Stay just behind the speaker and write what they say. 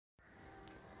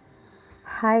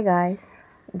Hi guys,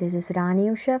 this is Rani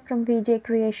Usha from VJ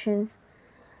Creations.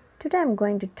 Today I'm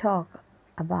going to talk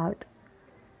about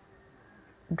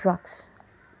drugs,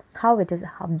 how it is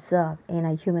observed in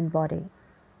a human body.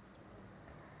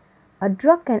 A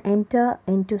drug can enter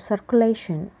into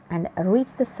circulation and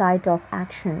reach the site of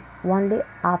action only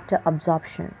after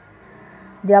absorption.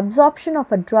 The absorption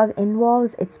of a drug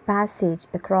involves its passage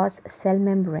across cell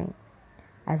membrane.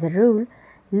 As a rule,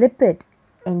 lipid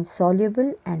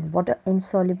insoluble and water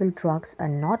insoluble drugs are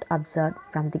not absorbed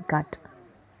from the gut.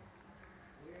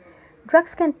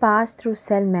 Drugs can pass through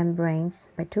cell membranes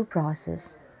by two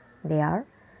processes. They are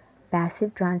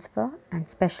passive transfer and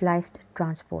specialized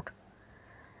transport.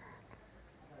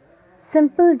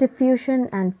 Simple diffusion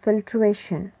and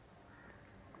filtration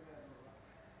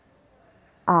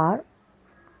are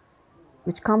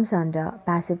which comes under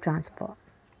passive transfer.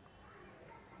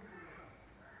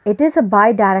 It is a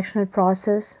bidirectional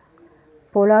process.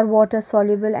 Polar water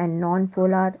soluble and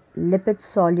non-polar lipid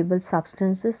soluble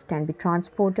substances can be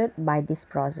transported by this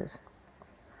process.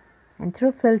 And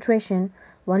through filtration,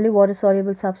 only water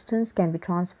soluble substance can be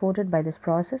transported by this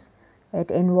process. It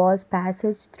involves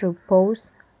passage through pores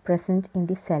present in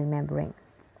the cell membrane.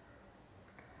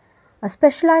 A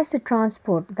specialized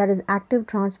transport, that is active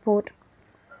transport,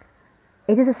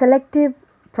 it is a selective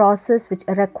process which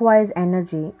requires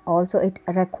energy. Also it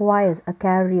requires a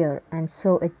carrier, and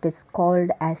so it is called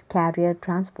as carrier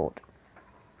transport.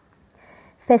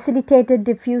 Facilitated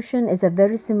diffusion is a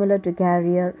very similar to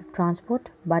carrier transport,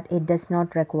 but it does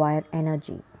not require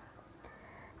energy.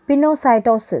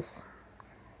 Pinocytosis,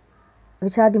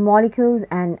 which are the molecules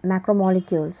and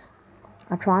macromolecules,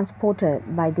 are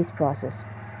transported by this process.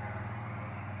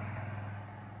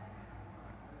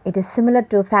 It is similar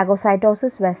to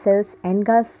phagocytosis, where cells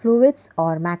engulf fluids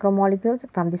or macromolecules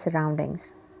from the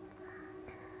surroundings.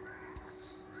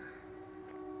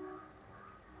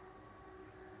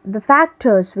 The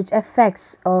factors which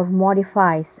affects or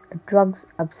modifies drugs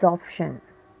absorption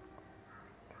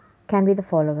can be the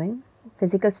following: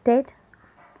 physical state,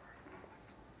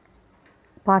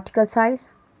 particle size,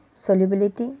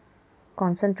 solubility,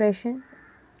 concentration,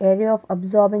 area of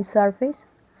absorbing surface,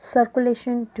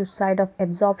 circulation to site of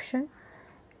absorption,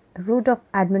 route of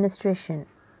administration,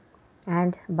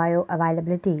 and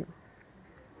bioavailability.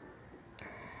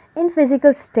 In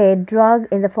physical state, drugs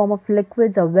in the form of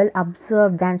liquids are well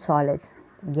absorbed than solids.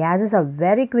 Gases are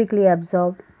very quickly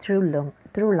absorbed through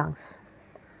lungs.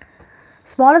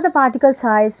 Smaller the particle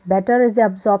size, better is the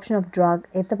absorption of drug.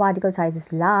 If the particle size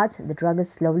is large, the drug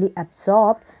is slowly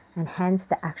absorbed and hence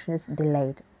the action is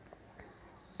delayed.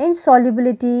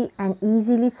 Insolubility, an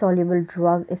easily soluble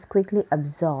drug is quickly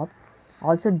absorbed.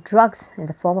 Also, drugs in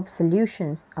the form of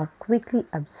solutions are quickly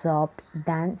absorbed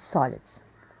than solids.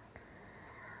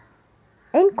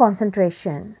 In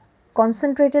concentration,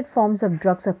 concentrated forms of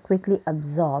drugs are quickly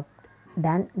absorbed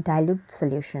than dilute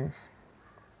solutions.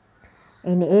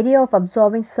 In area of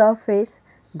absorbing surface,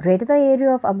 greater the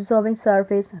area of absorbing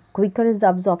surface, quicker is the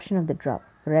absorption of the drug.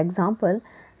 For example,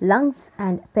 lungs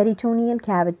and peritoneal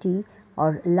cavity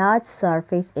or large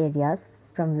surface areas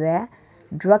from where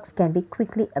drugs can be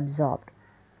quickly absorbed.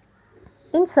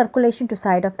 In circulation to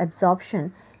site of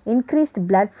absorption, increased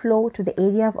blood flow to the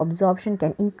area of absorption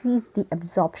can increase the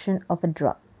absorption of a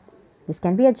drug. This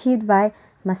can be achieved by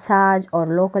massage or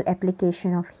local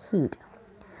application of heat.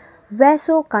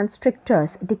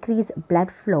 Vasoconstrictors decrease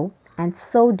blood flow and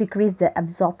so decrease the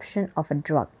absorption of a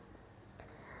drug.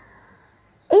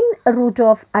 In route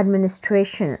of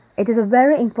administration, it is a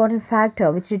very important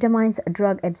factor which determines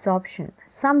drug absorption.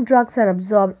 Some drugs are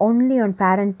absorbed only on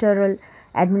parenteral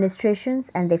administrations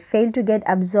and they fail to get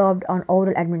absorbed on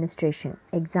oral administration.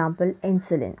 Example,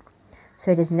 insulin.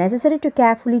 So it is necessary to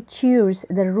carefully choose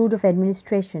the route of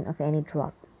administration of any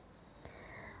drug.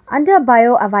 Under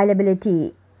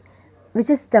bioavailability, which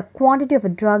is the quantity of a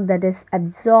drug that is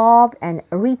absorbed and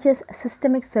reaches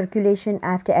systemic circulation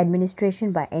after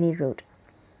administration by any route.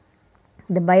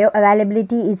 The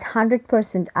bioavailability is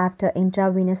 100% after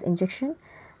intravenous injection,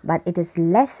 but it is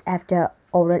less after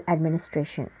oral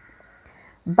administration.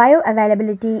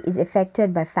 Bioavailability is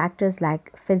affected by factors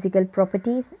like physical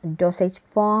properties, dosage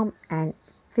form, and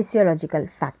physiological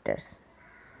factors.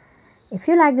 If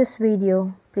you like this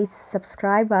video, please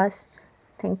subscribe us.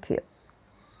 Thank you.